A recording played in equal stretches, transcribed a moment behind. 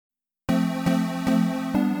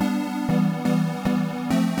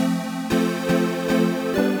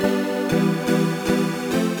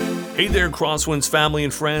Hey there, Crosswinds family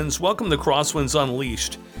and friends. Welcome to Crosswinds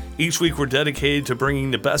Unleashed. Each week we're dedicated to bringing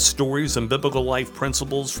the best stories and biblical life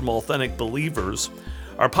principles from authentic believers.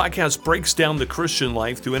 Our podcast breaks down the Christian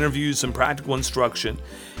life through interviews and practical instruction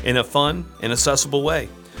in a fun and accessible way.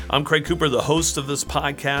 I'm Craig Cooper, the host of this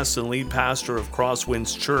podcast and lead pastor of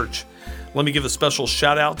Crosswinds Church. Let me give a special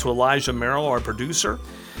shout out to Elijah Merrill, our producer,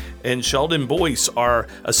 and Sheldon Boyce, our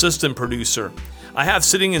assistant producer. I have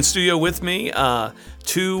sitting in studio with me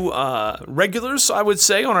two regulars, I would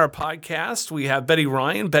say, on our podcast. We have Betty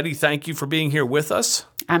Ryan. Betty, thank you for being here with us.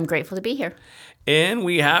 I'm grateful to be here. And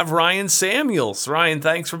we have Ryan Samuels. Ryan,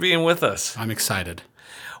 thanks for being with us. I'm excited.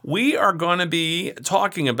 We are going to be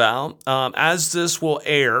talking about, as this will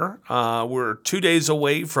air, we're 2 days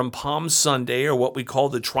away from Palm Sunday, or what we call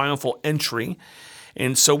the triumphal entry.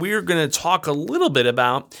 And so we are going to talk a little bit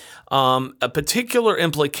about a particular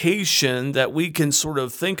implication that we can sort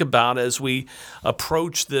of think about as we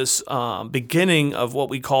approach this beginning of what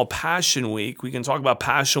we call Passion Week. We can talk about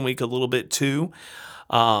Passion Week a little bit too.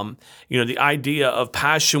 The idea of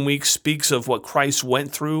Passion Week speaks of what Christ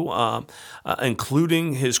went through,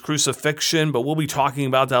 including his crucifixion, but we'll be talking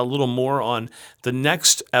about that a little more on the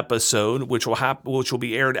next episode, which will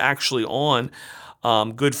be aired actually on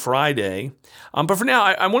Good Friday. But for now,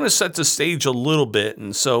 I want to set the stage a little bit,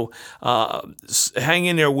 and so hang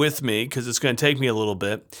in there with me because it's going to take me a little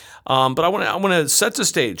bit. But I want to set the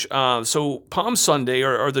stage. So Palm Sunday,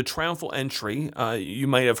 or the triumphal entry, you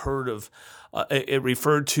might have heard of. It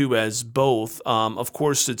referred to as both. Of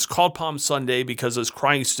course, it's called Palm Sunday because as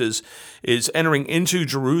Christ is entering into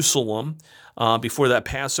Jerusalem before that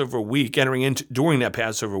Passover week, during that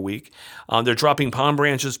Passover week, they're dropping palm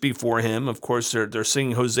branches before him. Of course, they're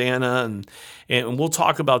singing Hosanna, and we'll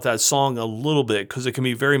talk about that song a little bit because it can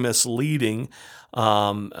be very misleading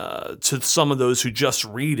to some of those who just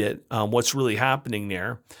read it, what's really happening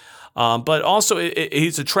there. But also,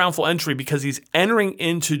 he's a triumphal entry because he's entering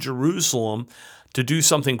into Jerusalem to do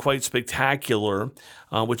something quite spectacular,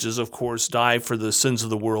 which is, of course, die for the sins of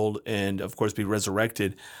the world and, of course, be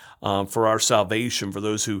resurrected for our salvation, for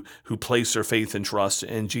those who place their faith and trust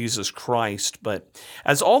in Jesus Christ. But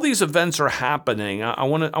as all these events are happening, I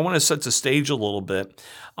want to set the stage a little bit.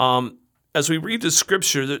 As we read the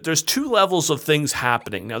Scripture, there's two levels of things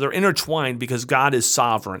happening. Now, they're intertwined because God is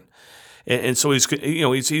sovereign. And so he's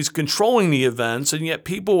controlling the events, and yet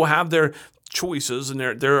people will have their choices, and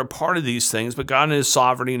they're a part of these things. But God in His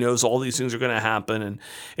sovereignty knows all these things are going to happen,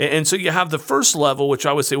 and so you have the first level, which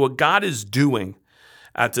I would say what God is doing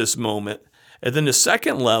at this moment. And then the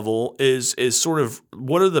second level is sort of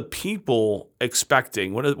what are the people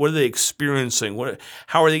expecting? What are they experiencing?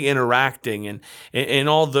 How are they interacting? And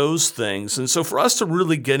all those things. And so for us to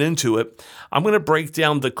really get into it, I'm going to break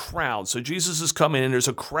down the crowd. So Jesus is coming in. There's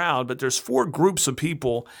a crowd, but there's four groups of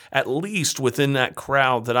people at least within that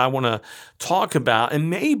crowd that I want to talk about, and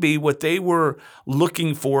maybe what they were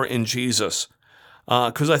looking for in Jesus.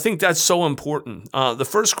 Because I think that's so important. The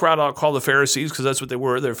first crowd I'll call the Pharisees, because that's what they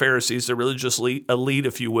were. They're Pharisees. They're religious elite,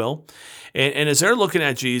 if you will. And as they're looking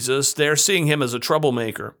at Jesus, they're seeing him as a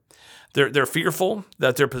troublemaker. They're fearful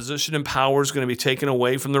that their position and power is going to be taken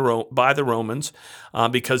away from by the Romans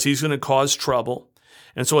because he's going to cause trouble.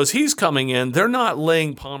 And so as he's coming in, they're not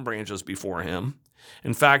laying palm branches before him.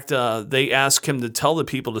 In fact, they ask him to tell the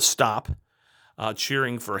people to stop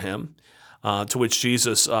cheering for him. To which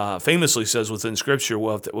Jesus famously says within Scripture,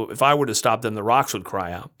 well, if I were to stop them, the rocks would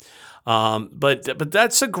cry out. But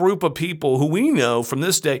that's a group of people who we know from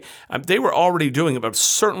this day, they were already doing it, but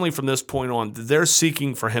certainly from this point on, they're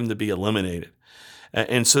seeking for him to be eliminated.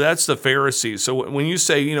 And so that's the Pharisees. So when you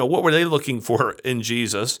say, what were they looking for in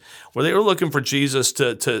Jesus? Well, they were looking for Jesus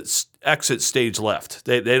to exit stage left.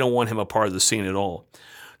 They don't want him a part of the scene at all.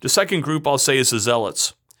 The second group I'll say is the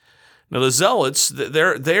Zealots. Now, the Zealots,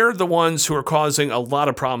 they're the ones who are causing a lot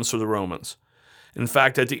of problems for the Romans. In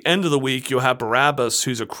fact, at the end of the week, you'll have Barabbas,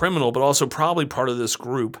 who's a criminal, but also probably part of this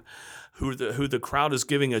group, who the crowd is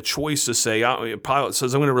giving a choice to say. Pilate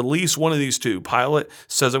says, I'm going to release one of these two. Pilate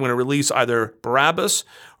says, I'm going to release either Barabbas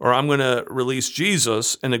or I'm going to release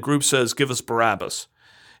Jesus. And the group says, give us Barabbas.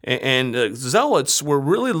 And the Zealots were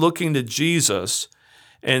really looking to Jesus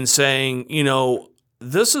and saying,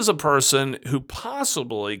 this is a person who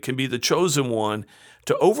possibly can be the chosen one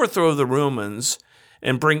to overthrow the Romans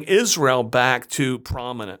and bring Israel back to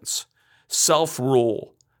prominence,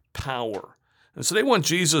 self-rule, power. And so they want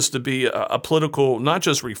Jesus to be a political, not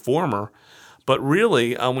just reformer, but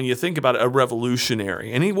really, when you think about it, a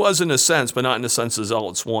revolutionary. And he was in a sense, but not in the sense the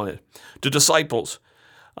Zealots wanted. The disciples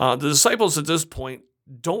at this point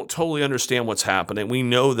don't totally understand what's happening. We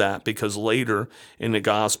know that because later in the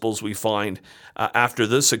Gospels we find after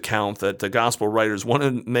this account that the Gospel writers want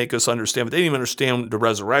to make us understand, but they didn't even understand the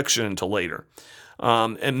resurrection until later.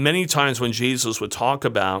 And many times when Jesus would talk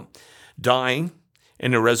about dying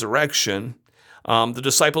and the resurrection, the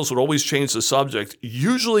disciples would always change the subject,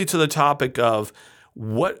 usually to the topic of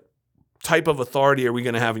what type of authority are we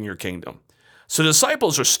going to have in your kingdom? So the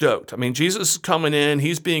disciples are stoked. I mean, Jesus is coming in.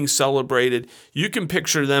 He's being celebrated. You can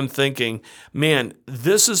picture them thinking, man,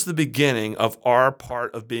 this is the beginning of our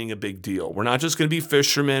part of being a big deal. We're not just going to be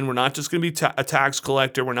fishermen. We're not just going to be a tax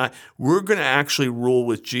collector. We're going to actually rule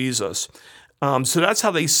with Jesus. So that's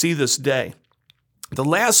how they see this day. The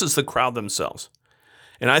last is the crowd themselves.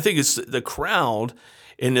 And I think it's the crowd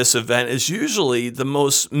in this event is usually the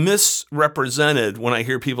most misrepresented when I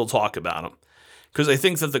hear people talk about him. Because I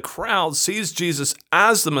think that the crowd sees Jesus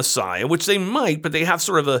as the Messiah, which they might, but they have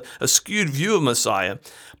sort of a skewed view of Messiah.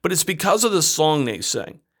 But it's because of the song they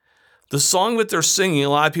sing. The song that they're singing, a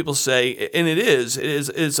lot of people say, and it is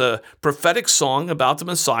a prophetic song about the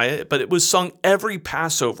Messiah, but it was sung every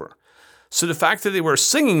Passover. So the fact that they were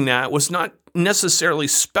singing that was not necessarily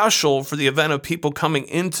special for the event of people coming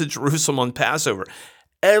into Jerusalem on Passover.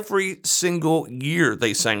 Every single year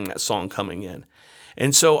they sang that song coming in.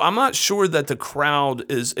 And so I'm not sure that the crowd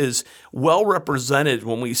is well represented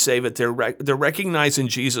when we say that they're recognizing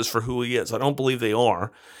Jesus for who he is. I don't believe they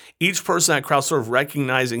are. Each person in that crowd sort of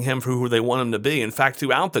recognizing him for who they want him to be. In fact,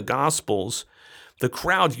 throughout the Gospels, the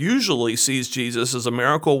crowd usually sees Jesus as a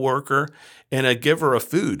miracle worker and a giver of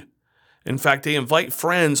food. In fact, they invite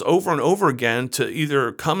friends over and over again to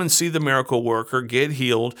either come and see the miracle worker, get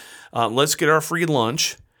healed, let's get our free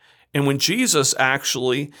lunch. And when Jesus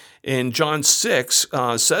actually, in John 6,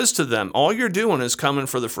 says to them, all you're doing is coming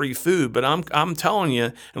for the free food, but I'm telling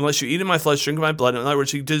you, unless you eat in my flesh, drink my blood. In other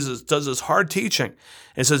words, he does this hard teaching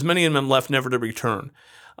and says, many of them left never to return.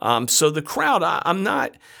 So the crowd, I'm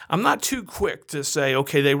not too quick to say,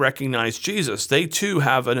 okay, they recognize Jesus. They too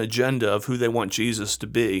have an agenda of who they want Jesus to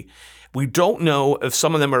be. We don't know if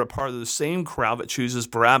some of them are a part of the same crowd that chooses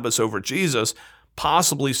Barabbas over Jesus.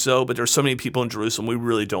 Possibly so, but there's so many people in Jerusalem, we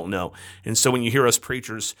really don't know. And so when you hear us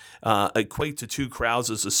preachers equate the two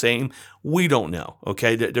crowds as the same, we don't know,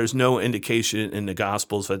 okay? There's no indication in the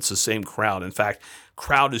Gospels that it's the same crowd. In fact,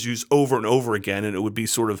 crowd is used over and over again, and it would be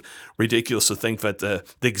sort of ridiculous to think that the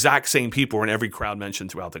exact same people are in every crowd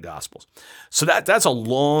mentioned throughout the Gospels. So that's a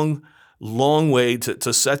long way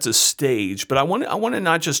to set the stage, but I want to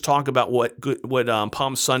not just talk about what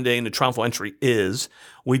Palm Sunday and the triumphal entry is.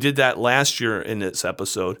 We did that last year in this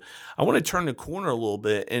episode. I want to turn the corner a little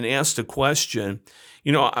bit and ask the question.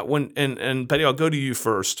 You know, and Betty, I'll go to you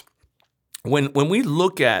first. When we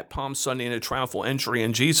look at Palm Sunday and the triumphal entry,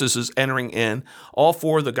 and Jesus is entering in, all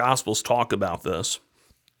four of the Gospels talk about this.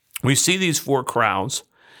 We see these four crowds,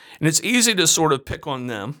 and it's easy to sort of pick on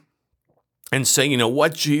them and say, you know,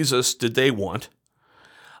 what Jesus did they want?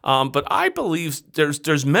 But I believe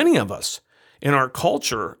there's many of us in our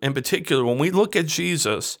culture, in particular, when we look at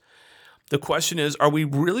Jesus, the question is, are we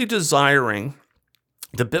really desiring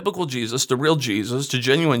the biblical Jesus, the real Jesus, the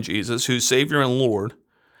genuine Jesus, who's Savior and Lord?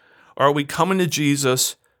 Or are we coming to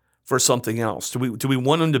Jesus for something else? Do we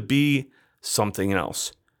want him to be something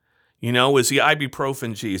else? You know, is he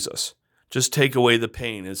ibuprofen Jesus? Just take away the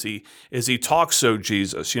pain. Is he talk so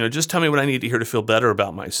Jesus? You know, just tell me what I need to hear to feel better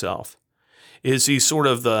about myself. Is he sort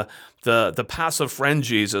of the passive friend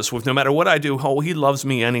Jesus with no matter what I do, oh, he loves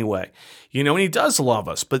me anyway. You know, and he does love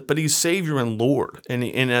us, but he's Savior and Lord.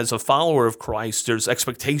 And as a follower of Christ, there's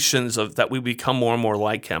expectations of that we become more and more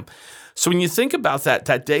like him. So when you think about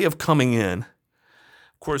that day of coming in,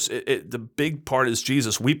 of course, the big part is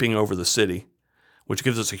Jesus weeping over the city, which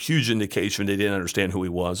gives us a huge indication they didn't understand who he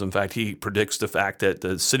was. In fact, he predicts the fact that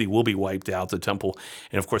the city will be wiped out, the temple.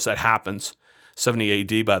 And of course, that happens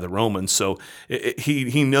 70 AD by the Romans. So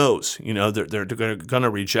he knows, you know, they're going to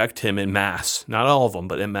reject him in mass. Not all of them,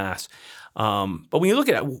 but in mass. But when you look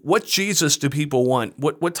at it, what Jesus do people want?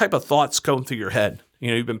 What type of thoughts come through your head?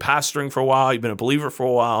 You know, you've been pastoring for a while. You've been a believer for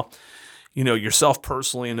a while. You know, yourself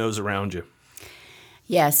personally and those around you.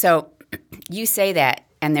 Yeah, so you say that,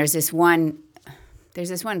 and there's this one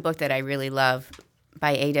book that I really love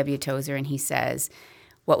by A.W. Tozer, and he says,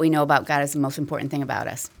 what we know about God is the most important thing about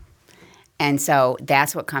us. And so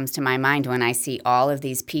that's what comes to my mind when I see all of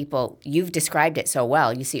these people. You've described it so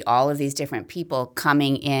well. You see all of these different people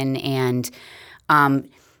coming in and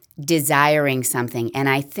desiring something. And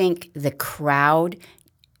I think the crowd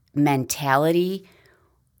mentality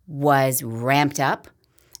was ramped up.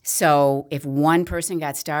 So if one person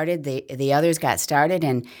got started, the others got started,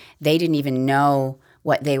 and they didn't even know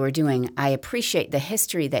what they were doing. I appreciate the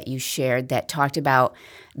history that you shared that talked about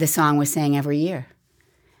the song was sang every year.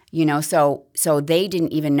 So they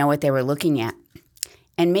didn't even know what they were looking at.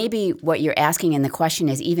 And maybe what you're asking in the question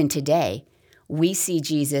is, even today, we see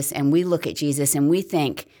Jesus and we look at Jesus and we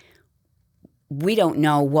think we don't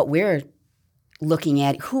know what we're looking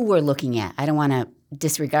at, who we're looking at. I don't want to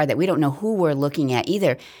disregard that. We don't know who we're looking at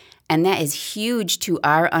either. And that is huge to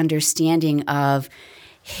our understanding of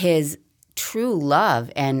his true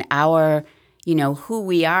love and our, who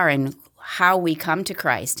we are and how we come to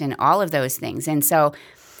Christ and all of those things. And so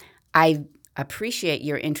I appreciate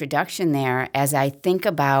your introduction there as I think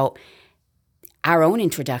about our own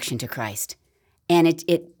introduction to Christ. And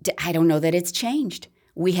I don't know that it's changed.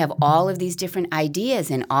 We have all of these different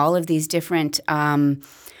ideas and all of these different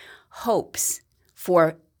hopes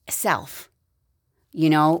for self,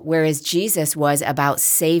 whereas Jesus was about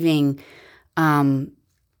saving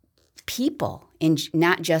people, in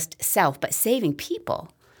not just self, but saving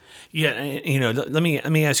people. Yeah, let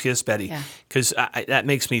me ask you this, Betty, because that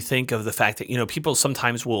makes me think of the fact that people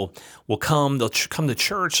sometimes will come, they'll come to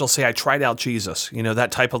church, they'll say, "I tried out Jesus,"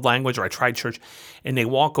 that type of language, or "I tried church," and they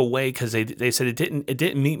walk away because they said it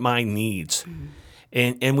didn't meet my needs,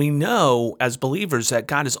 and we know as believers that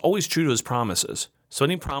God is always true to His promises. So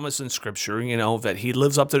any promise in Scripture, that He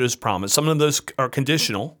lives up to His promise. Some of those are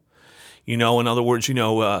conditional. In other words,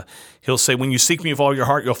 he'll say, "When you seek me with all your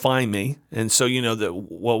heart, you'll find me." And so,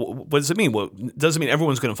 what does it mean? Well, it doesn't mean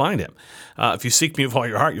everyone's going to find him. If you seek me with all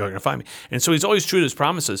your heart, you're going to find me. And so he's always true to his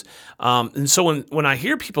promises. And so when I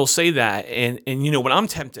hear people say that, and when I'm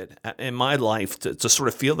tempted in my life to sort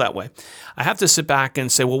of feel that way, I have to sit back and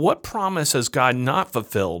say, well, what promise has God not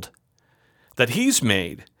fulfilled that he's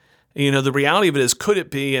made? The reality of it is, could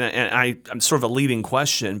it be, and I'm sort of a leading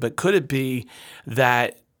question, but could it be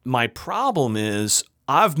that my problem is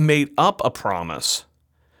I've made up a promise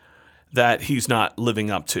that he's not living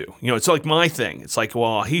up to? It's like my thing. It's like,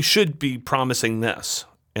 well, he should be promising this,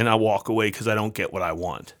 and I walk away because I don't get what I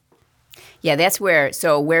want. Yeah,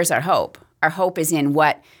 where's our hope? Our hope is in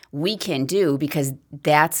what we can do, because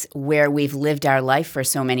that's where we've lived our life for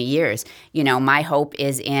so many years. My hope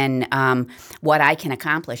is in what I can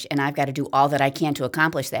accomplish, and I've got to do all that I can to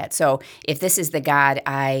accomplish that. So if this is the God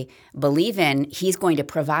I believe in, he's going to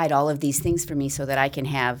provide all of these things for me so that I can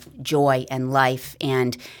have joy and life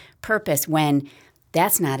and purpose, when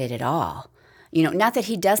that's not it at all. Not that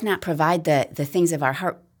he does not provide the things of our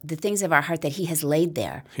heart, that he has laid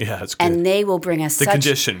there. Yeah, that's good. And they will bring us the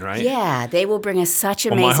condition, right? Yeah, they will bring us such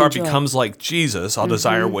amazing joy. When my heart becomes like Jesus, I'll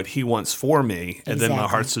desire what he wants for me, and then my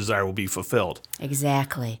heart's desire will be fulfilled.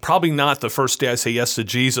 Exactly. Probably not the first day I say yes to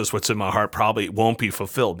Jesus, what's in my heart probably won't be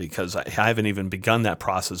fulfilled, because I haven't even begun that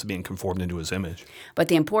process of being conformed into his image. But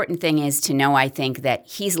the important thing is to know, I think, that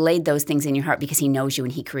he's laid those things in your heart because he knows you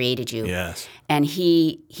and he created you. Yes. And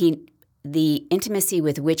the intimacy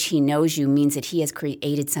with which he knows you means that he has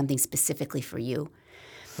created something specifically for you.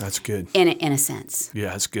 That's good. In a sense. Yeah,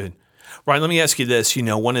 that's good. Ryan, let me ask you this.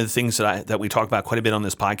 One of the things that we talk about quite a bit on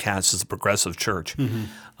this podcast is the progressive church.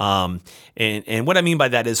 Mm-hmm. And what I mean by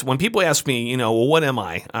that is, when people ask me, well, what am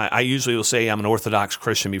I? I usually will say I'm an Orthodox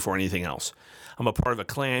Christian before anything else. I'm a part of a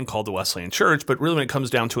clan called the Wesleyan Church, but really when it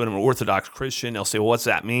comes down to it, I'm an Orthodox Christian. They'll say, well, what's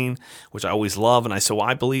that mean? Which I always love. And I say, well,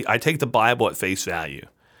 I take the Bible at face value,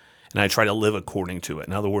 and I try to live according to it.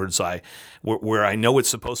 In other words, where I know it's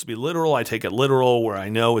supposed to be literal, I take it literal. Where I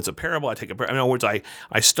know it's a parable, I take it. In other words, I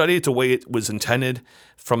study it the way it was intended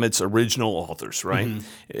from its original authors, right?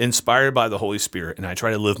 Mm-hmm. Inspired by the Holy Spirit, and I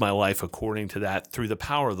try to live my life according to that through the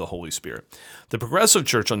power of the Holy Spirit. The progressive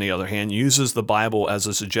church, on the other hand, uses the Bible as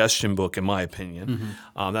a suggestion book, in my opinion.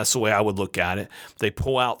 Mm-hmm. That's the way I would look at it. They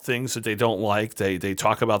pull out things that they don't like. They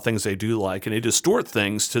talk about things they do like, and they distort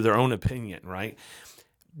things to their own opinion, right?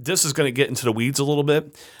 This is going to get into the weeds a little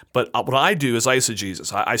bit, but what I do is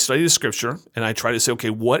eisegesis. I study the Scripture, and I try to say, okay,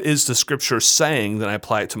 what is the Scripture saying? Then I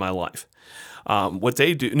apply it to my life. What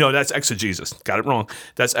they do, no, that's exegesis. Got it wrong.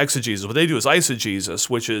 That's exegesis. What they do is eisegesis,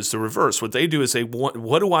 which is the reverse. What they do is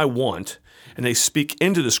what do I want? And they speak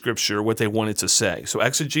into the Scripture what they want it to say. So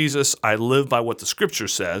exegesis, I live by what the Scripture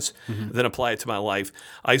says, then apply it to my life.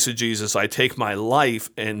 Eisegesis, I take my life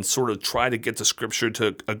and sort of try to get the Scripture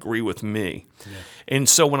to agree with me. Yeah. And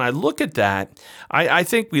so when I look at that, I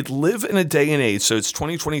think we live in a day and age, so it's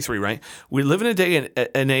 2023, right? We live in a day and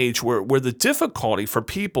an age where the difficulty for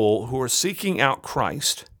people who are seeking out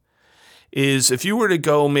Christ is, if you were to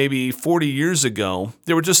go maybe 40 years ago,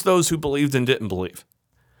 there were just those who believed and didn't believe.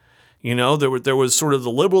 You know, there was sort of the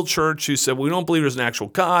liberal church who said, well, we don't believe there's an actual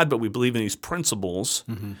God, but we believe in these principles.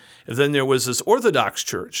 And then there was this Orthodox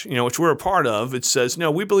church, you know, which we're a part of. It says, no,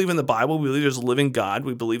 we believe in the Bible. We believe there's a living God.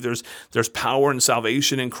 We believe there's power and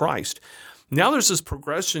salvation in Christ. Now there's this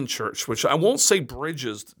progression church, which I won't say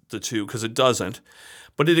bridges the two because it doesn't,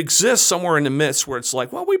 but it exists somewhere in the midst where it's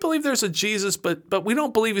like, well, we believe there's a Jesus, but we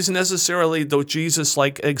don't believe he's necessarily the Jesus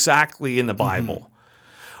like exactly in the Bible.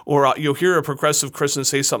 Or you'll hear a progressive Christian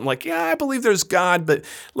say something like, yeah, I believe there's God, but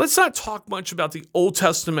let's not talk much about the Old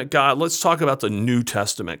Testament God. Let's talk about the New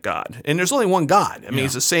Testament God. And there's only one God. I mean,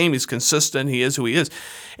 he's the same. He's consistent. He is who he is.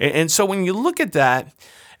 And so when you look at that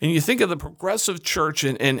and you think of the progressive church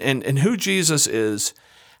and who Jesus is,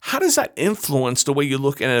 how does that influence the way you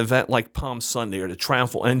look at an event like Palm Sunday or the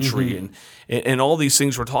triumphal entry and all these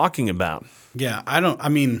things we're talking about? Yeah,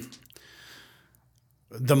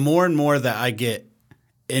 the more and more that I get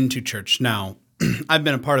into church now, I've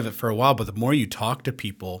been a part of it for a while, but the more you talk to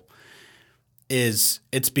people, it's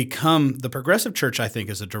become the progressive church, I think,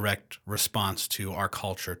 is a direct response to our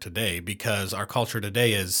culture today, because our culture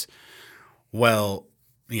today is, well,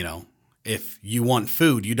 you know, if you want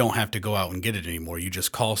food, you don't have to go out and get it anymore. You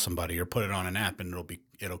just call somebody or put it on an app and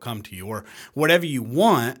it'll come to you, or whatever you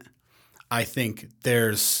want. I think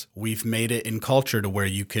we've made it in culture to where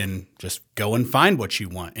you can just go and find what you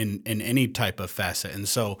want in any type of facet. And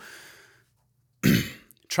so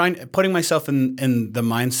putting myself in the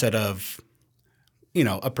mindset of, you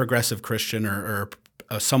know, a progressive Christian or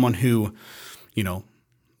someone who, you know,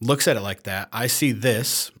 looks at it like that, I see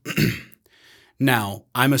this. Now,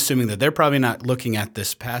 I'm assuming that they're probably not looking at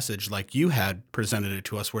this passage like you had presented it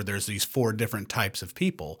to us, where there's these 4 different types of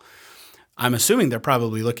people. I'm assuming they're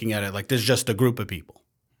probably looking at it like there's just a group of people.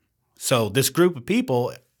 So this group of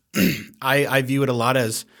people, I view it a lot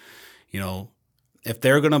as, you know, if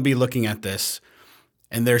they're going to be looking at this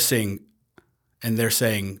and they're saying,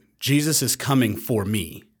 Jesus is coming for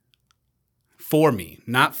me,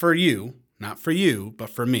 not for you, but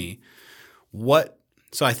for me.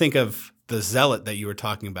 So I think of the zealot that you were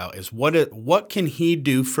talking about is what can he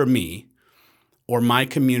do for me or my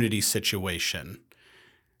community situation?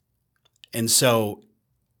 And so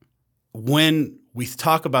when we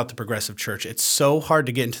talk about the progressive church, it's so hard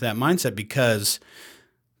to get into that mindset because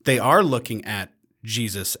they are looking at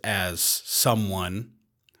Jesus as someone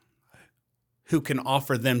who can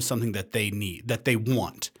offer them something that they need, that they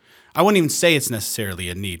want. I wouldn't even say it's necessarily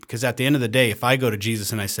a need, because at the end of the day, if I go to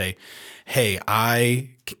Jesus and I say, hey,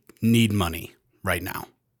 I need money right now.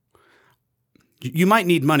 You might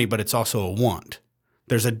need money, but it's also a want.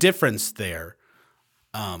 There's a difference there.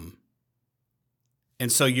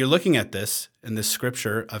 And so you're looking at this in this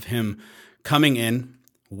scripture of him coming in,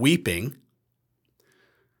 weeping.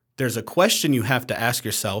 There's a question you have to ask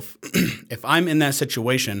yourself. If I'm in that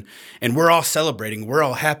situation and we're all celebrating, we're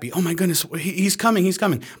all happy, oh my goodness, he's coming,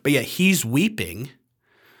 but yet he's weeping.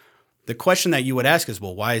 The question that you would ask is,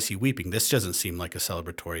 well, why is he weeping? This doesn't seem like a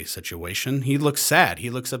celebratory situation. He looks sad. He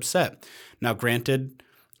looks upset. Now, granted,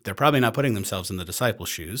 they're probably not putting themselves in the disciples'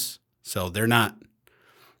 shoes, so they're not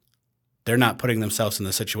putting themselves in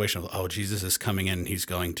the situation of, oh, Jesus is coming in,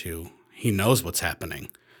 he knows what's happening.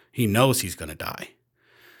 He knows he's going to die.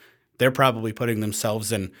 They're probably putting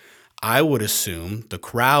themselves in, I would assume, the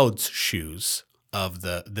crowd's shoes of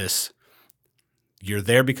this, you're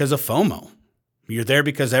there because of FOMO. You're there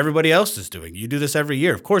because everybody else is doing. You do this every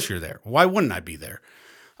year. Of course you're there. Why wouldn't I be there?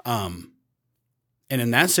 And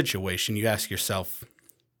in that situation, you ask yourself,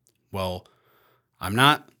 well, I'm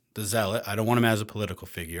not the zealot. I don't want him as a political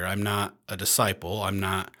figure. I'm not a disciple. I'm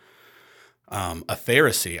not a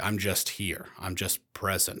Pharisee. I'm just here. I'm just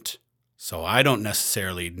present. So I don't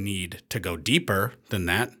necessarily need to go deeper than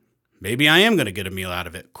that. Maybe I am going to get a meal out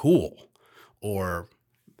of it. Cool. Or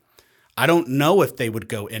I don't know if they would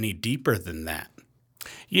go any deeper than that.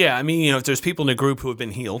 Yeah, I mean, you know, if there's people in the group who have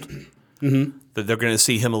been healed, that they're going to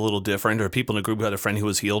see him a little different, or people in the group who had a friend who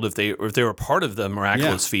was healed, if they were part of the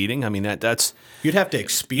miraculous feeding. I mean, that's you'd have to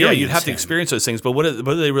experience. Yeah, you'd have to experience those things. But what are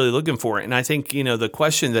they really looking for? And I think, you know, the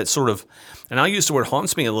question that sort of, and I'll use the word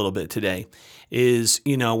haunts me a little bit today, is,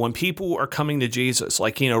 you know, when people are coming to Jesus,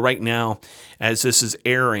 like, you know, right now, as this is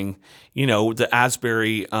airing, you know, the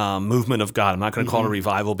Asbury movement of God. I'm not going to call it a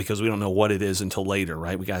revival because we don't know what it is until later,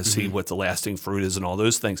 right? We got to see what the lasting fruit is and all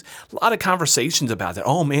those things. A lot of conversations about that.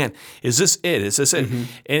 Oh man, is this it? it. It's just, and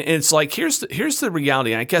it's like, here's the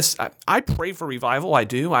reality. And I guess I pray for revival. I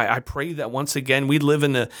do. I pray that once again, we live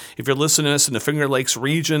if you're listening to us in the Finger Lakes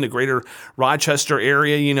region, the greater Rochester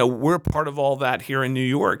area, we're part of all that here in New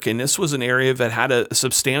York. And this was an area that had a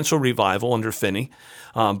substantial revival under Finney.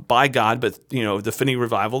 By God, but the Finney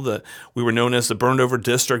revival, we were known as the burned over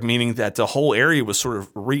district, meaning that the whole area was sort of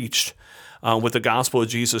reached with the gospel of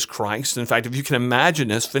Jesus Christ. In fact, if you can imagine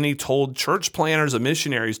this, Finney told church planners and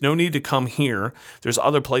missionaries, no need to come here. There's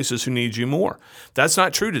other places who need you more. That's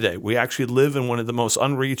not true today. We actually live in one of the most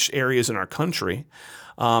unreached areas in our country.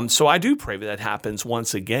 So I do pray that happens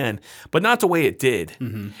once again, but not the way it did.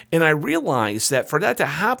 And I realize that for that to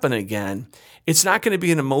happen again, it's not going to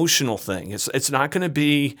be an emotional thing. It's not going to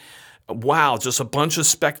be, wow, just a bunch of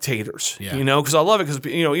spectators, because I love it because,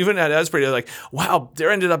 even at Esbury, they're like, wow,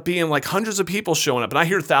 there ended up being like hundreds of people showing up. And I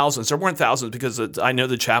hear thousands. There weren't thousands because I know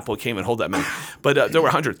the chapel came and hold that many, but there were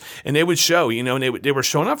hundreds. And they would show, and they were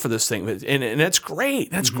showing up for this thing. And that's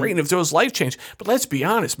great. That's great. And if there was life change, but let's be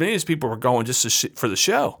honest, many of these people were going just for the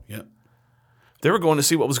show. Yeah. They were going to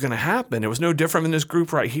see what was going to happen. It was no different than this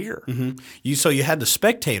group right here. So you had the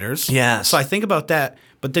spectators. Yes. So I think about that.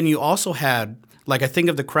 But then you also had, like I think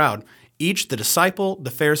of the crowd, each, the disciple, the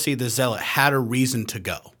Pharisee, the zealot, had a reason to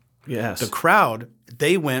go. Yes. The crowd,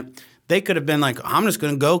 they went, they could have been like, I'm just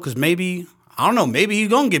going to go because maybe, I don't know, maybe he's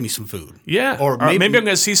going to give me some food. Yeah. Or maybe I'm going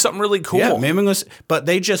to see something really cool. Yeah, maybe I'm going to, but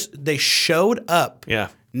they showed up. Yeah.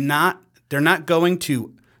 They're not going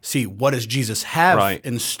to see what does Jesus have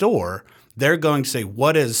in store. They're going to say,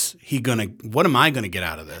 what am I going to get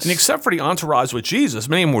out of this? And except for the entourage with Jesus,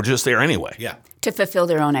 many of them were just there anyway. Yeah. To fulfill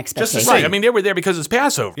their own expectations. Right. I mean, they were there because it's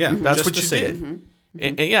Passover. Yeah. That's what you did.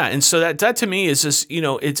 And so that to me is just,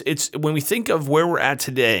 it's when we think of where we're at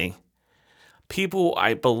today, people,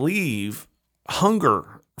 I believe,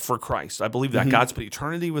 hunger for Christ. I believe that God's put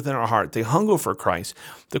eternity within our heart. They hunger for Christ.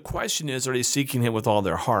 The question is, are they seeking Him with all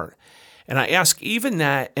their heart? And I ask even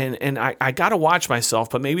that, and I got to watch myself,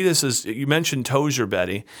 but maybe this is, you mentioned Tozer,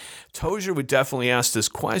 Betty. Tozer would definitely ask this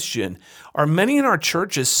question. Are many in our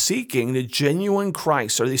churches seeking the genuine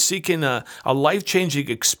Christ? Are they seeking a life-changing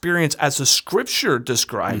experience as the Scripture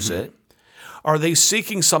describes it? Are they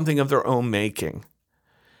seeking something of their own making?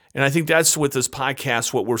 And I think that's with this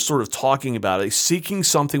podcast, what we're sort of talking about, is seeking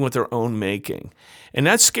something with their own making. And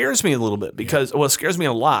that scares me a little bit because, well, it scares me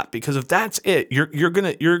a lot because if that's it, you're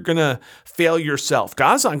gonna fail yourself.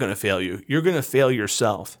 God's not gonna fail you. You're gonna fail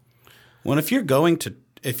yourself. Well, if you're going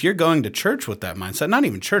to church with that mindset, not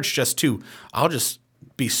even church, I'll just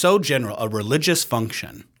be so general, a religious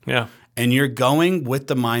function. Yeah. And you're going with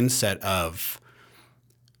the mindset of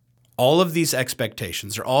all of these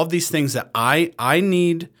expectations or all of these things that I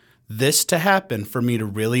need this to happen for me to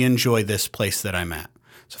really enjoy this place that I'm at.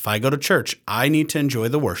 So if I go to church, I need to enjoy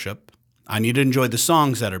the worship. I need to enjoy the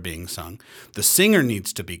songs that are being sung. The singer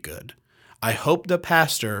needs to be good. I hope the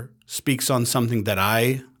pastor speaks on something that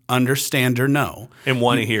I understand or know. And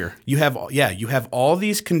want to hear. You have all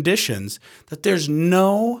these conditions that there's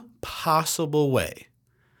no possible way.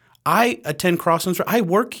 I attend Crosswinds. I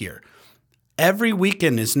work here. Every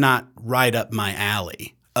weekend is not right up my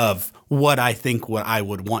alley of what I think what I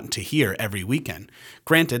would want to hear every weekend.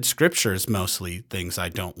 Granted, Scripture is mostly things I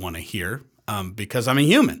don't want to hear because I'm a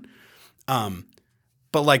human.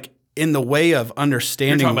 But like in the way of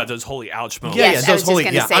understanding, you're talking about those holy ouch moments. Yes, those holy.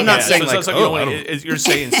 Yeah, I'm not saying you're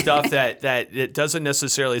saying stuff that it doesn't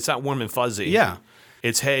necessarily. It's not warm and fuzzy. Yeah,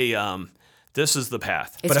 it's hey. This is the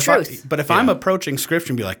path. It's truth. But if I'm approaching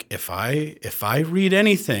Scripture and be like, if I read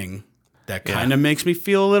anything that kind of makes me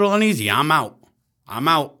feel a little uneasy, I'm out.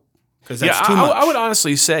 Because that's too much. I would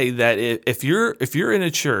honestly say that if you're in a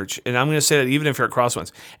church, and I'm going to say that even if you're at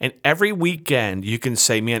Crosswinds, and every weekend you can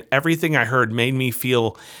say, man, everything I heard made me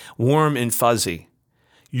feel warm and fuzzy,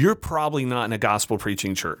 you're probably not in a gospel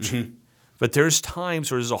preaching church. But there's times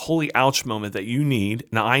where there's a holy ouch moment that you need,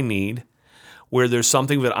 and I need, where there's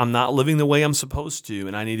something that I'm not living the way I'm supposed to,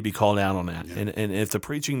 and I need to be called out on that. Yeah. And if the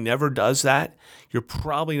preaching never does that, you're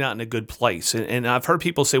probably not in a good place. And I've heard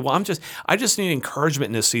people say, well, I just need encouragement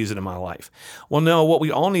in this season of my life. Well, no, what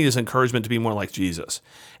we all need is encouragement to be more like Jesus.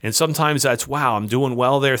 And sometimes that's, wow, I'm doing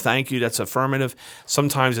well there, thank you, that's affirmative.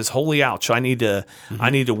 Sometimes it's, holy ouch, I need to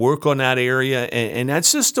work on that area. And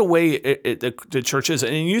that's just the way the church is.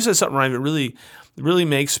 And you said something, Ryan, that really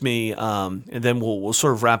makes me, and then we'll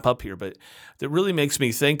sort of wrap up here, but that really makes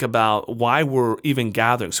me think about why we're even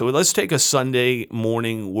gathering. So let's take a Sunday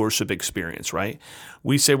morning worship experience, right?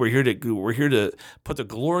 We say we're here to put the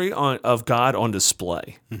glory of God on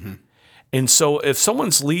display. And so if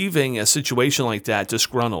someone's leaving a situation like that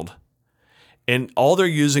disgruntled, and all they're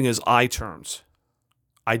using is I terms,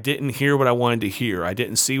 I didn't hear what I wanted to hear. I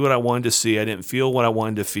didn't see what I wanted to see. I didn't feel what I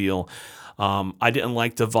wanted to feel. I didn't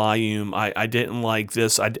like the volume. I didn't like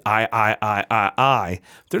this. They're not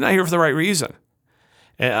here for the right reason.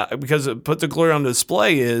 Because put the glory on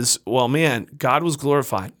display is, well, man, God was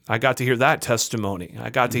glorified. I got to hear that testimony. I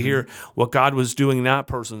got to hear what God was doing in that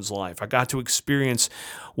person's life. I got to experience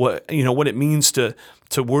what it means to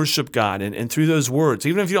worship God, and through those words,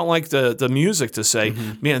 even if you don't like the music, to say,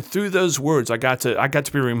 man, through those words, I got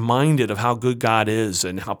to be reminded of how good God is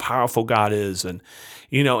and how powerful God is, and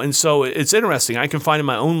so it's interesting. I can find in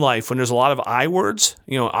my own life when there's a lot of I words,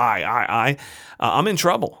 I'm in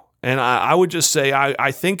trouble. And I would just say,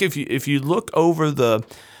 I think if you look over the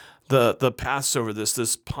Passover,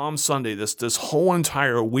 this Palm Sunday, this whole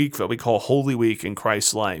entire week that we call Holy Week in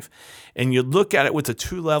Christ's life, and you look at it with the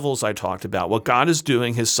two levels I talked about, what God is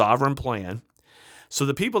doing, his sovereign plan. So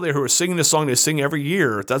the people there who are singing the song they sing every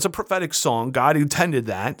year, that's a prophetic song. God intended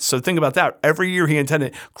that. So think about that. Every year he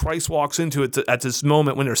intended. Christ walks into it at this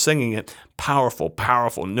moment when they're singing it. Powerful,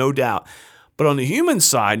 powerful, no doubt. But on the human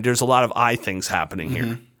side, there's a lot of I things happening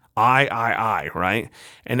here. I, right?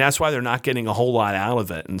 And that's why they're not getting a whole lot out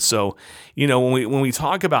of it. And so, when we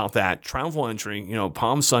talk about that triumphal entry,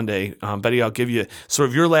 Palm Sunday, Betty, I'll give you sort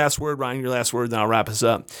of your last word, Ryan, your last word, then I'll wrap us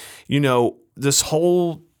up. This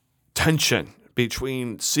whole tension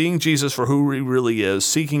between seeing Jesus for who he really is,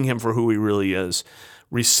 seeking him for who he really is,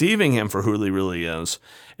 receiving him for who he really is,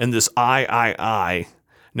 and this I.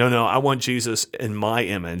 No, I want Jesus in my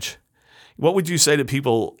image. What would you say to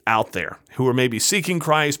people out there who are maybe seeking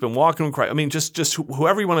Christ, been walking with Christ? I mean, just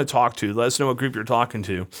whoever you want to talk to, let us know what group you're talking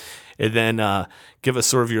to, and then give us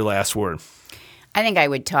sort of your last word. I think I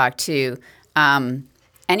would talk to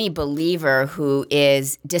any believer who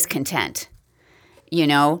is discontent,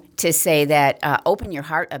 to say that open your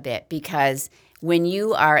heart a bit, because when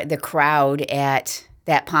you are the crowd at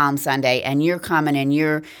that Palm Sunday and you're coming and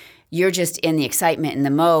you're just in the excitement and the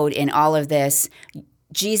mode in all of this,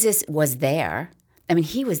 Jesus was there. I mean,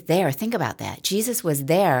 he was there. Think about that. Jesus was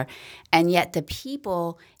there, and yet the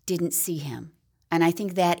people didn't see him. And I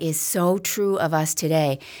think that is so true of us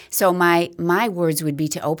today. So my words would be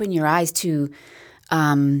to open your eyes to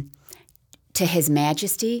his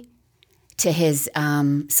majesty, to his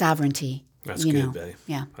sovereignty. That's good, Betty.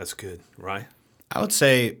 Yeah, that's good. Right? I would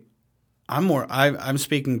say I'm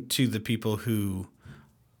speaking to the people who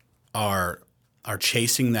are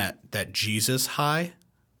chasing that Jesus high.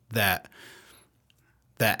 That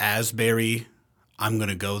Asbury, I'm going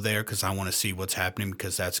to go there because I want to see what's happening,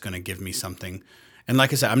 because that's going to give me something. And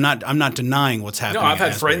like I said, I'm not denying what's happening. No, I've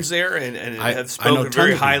had Asbury. friends there and have spoken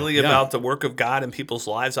very highly about the work of God in people's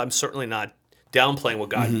lives. I'm certainly not downplaying what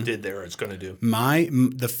God did there or is going to do.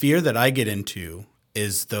 The fear that I get into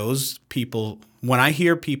is those people, when I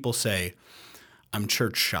hear people say, I'm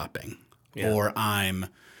church shopping, or I'm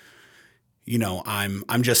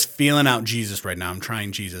just feeling out Jesus right now. I'm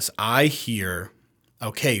trying Jesus. I hear,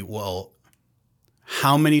 okay, well,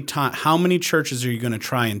 how many churches are you going to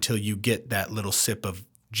try until you get that little sip of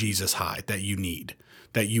Jesus high that you need,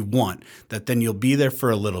 that you want, that then you'll be there for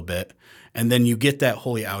a little bit, and then you get that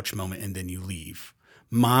holy ouch moment, and then you leave.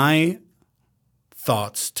 My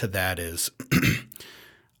thoughts to that is,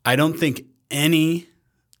 I don't think any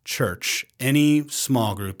church, any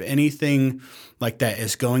small group, anything like that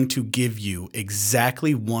is going to give you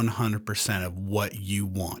exactly 100% of what you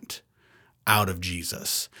want out of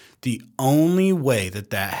Jesus. The only way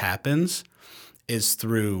that happens is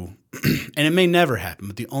through, and it may never happen,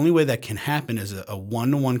 but the only way that can happen is a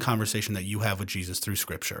one-to-one conversation that you have with Jesus through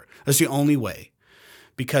Scripture. That's the only way.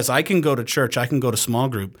 Because I can go to church, I can go to small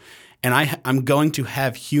group, and I'm going to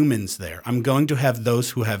have humans there. I'm going to have those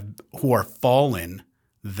who are fallen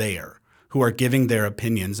there, who are giving their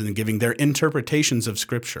opinions and giving their interpretations of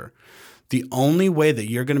Scripture. The only way that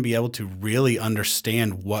you're going to be able to really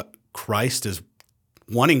understand what Christ is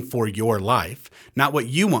wanting for your life, not what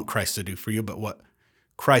you want Christ to do for you, but what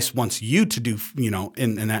Christ wants you to do,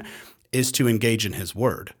 in that, is to engage in his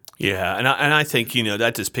word. Yeah, and I think,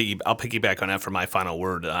 that just I'll piggyback on that for my final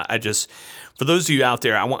word. For those of you out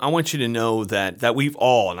there, I want you to know that we've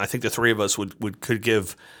all, and I think the three of us could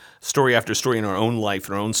give story after story in our own life,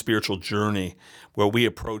 in our own spiritual journey, where we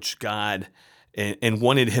approached God and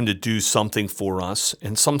wanted him to do something for us.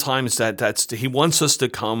 And sometimes he wants us to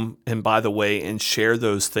come, and by the way, and share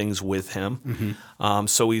those things with him. Mm-hmm.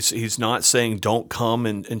 So he's not saying don't come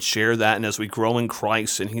and share that. And as we grow in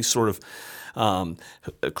Christ, and he's sort of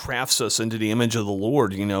crafts us into the image of the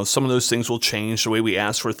Lord. Some of those things will change. The way we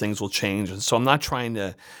ask for things will change. And so I'm not trying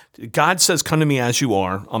to, God says, come to me as you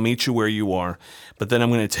are. I'll meet you where you are. But then I'm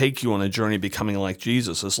going to take you on a journey becoming like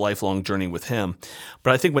Jesus, this lifelong journey with him.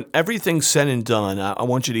 But I think when everything's said and done, I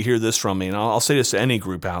want you to hear this from me. And I'll say this to any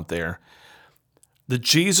group out there. The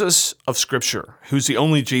Jesus of Scripture, who's the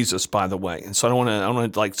only Jesus, by the way. And so I don't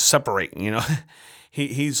want to like separate,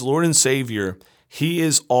 He's Lord and Savior. He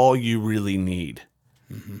is all you really need.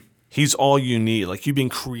 Mm-hmm. He's all you need. Like, you've been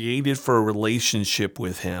created for a relationship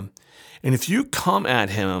with him. And if you come at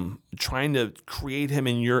him trying to create him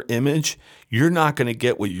in your image, you're not going to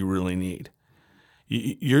get what you really need.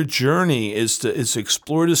 Your journey is to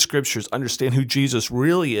explore the Scriptures, understand who Jesus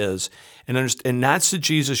really is, and that's the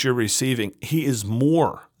Jesus you're receiving. He is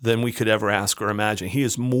more than we could ever ask or imagine. He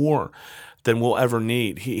is more than we'll ever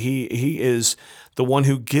need. He is the one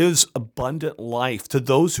who gives abundant life to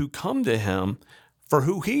those who come to him for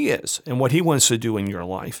who he is and what he wants to do in your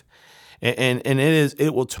life. And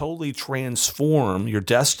it will totally transform your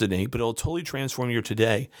destiny, but it will totally transform your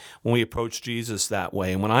today when we approach Jesus that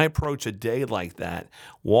way. And when I approach a day like that,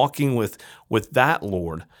 walking with that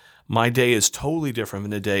Lord, my day is totally different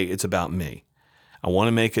than the day it's about me. I want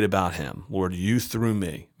to make it about him. Lord, you through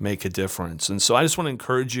me make a difference. And so I just want to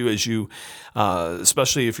encourage you as you,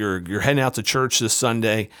 especially if you're heading out to church this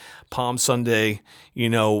Sunday, Palm Sunday,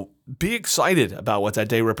 be excited about what that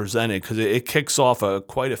day represented, because it kicks off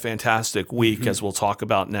quite a fantastic week, as we'll talk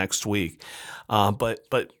about next week. But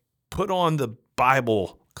put on the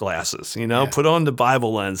Bible glasses, put on the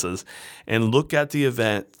Bible lenses and look at the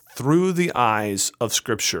event through the eyes of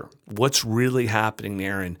Scripture. What's really happening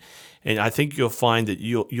there? And I think you'll find that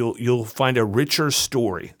you'll find a richer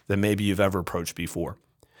story than maybe you've ever approached before.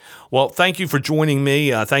 Well, thank you for joining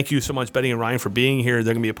me. Thank you so much, Betty and Ryan, for being here.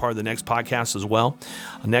 They're going to be a part of the next podcast as well.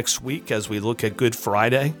 Next week, as we look at Good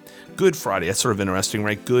Friday. Good Friday, that's sort of interesting,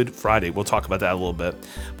 right? Good Friday. We'll talk about that a little bit.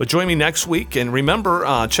 But join me next week. And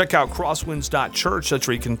remember, check out crosswinds.church. That's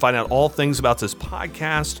where you can find out all things about this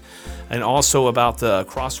podcast and also about the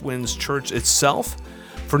Crosswinds Church itself.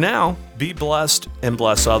 For now, be blessed and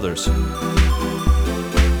bless others.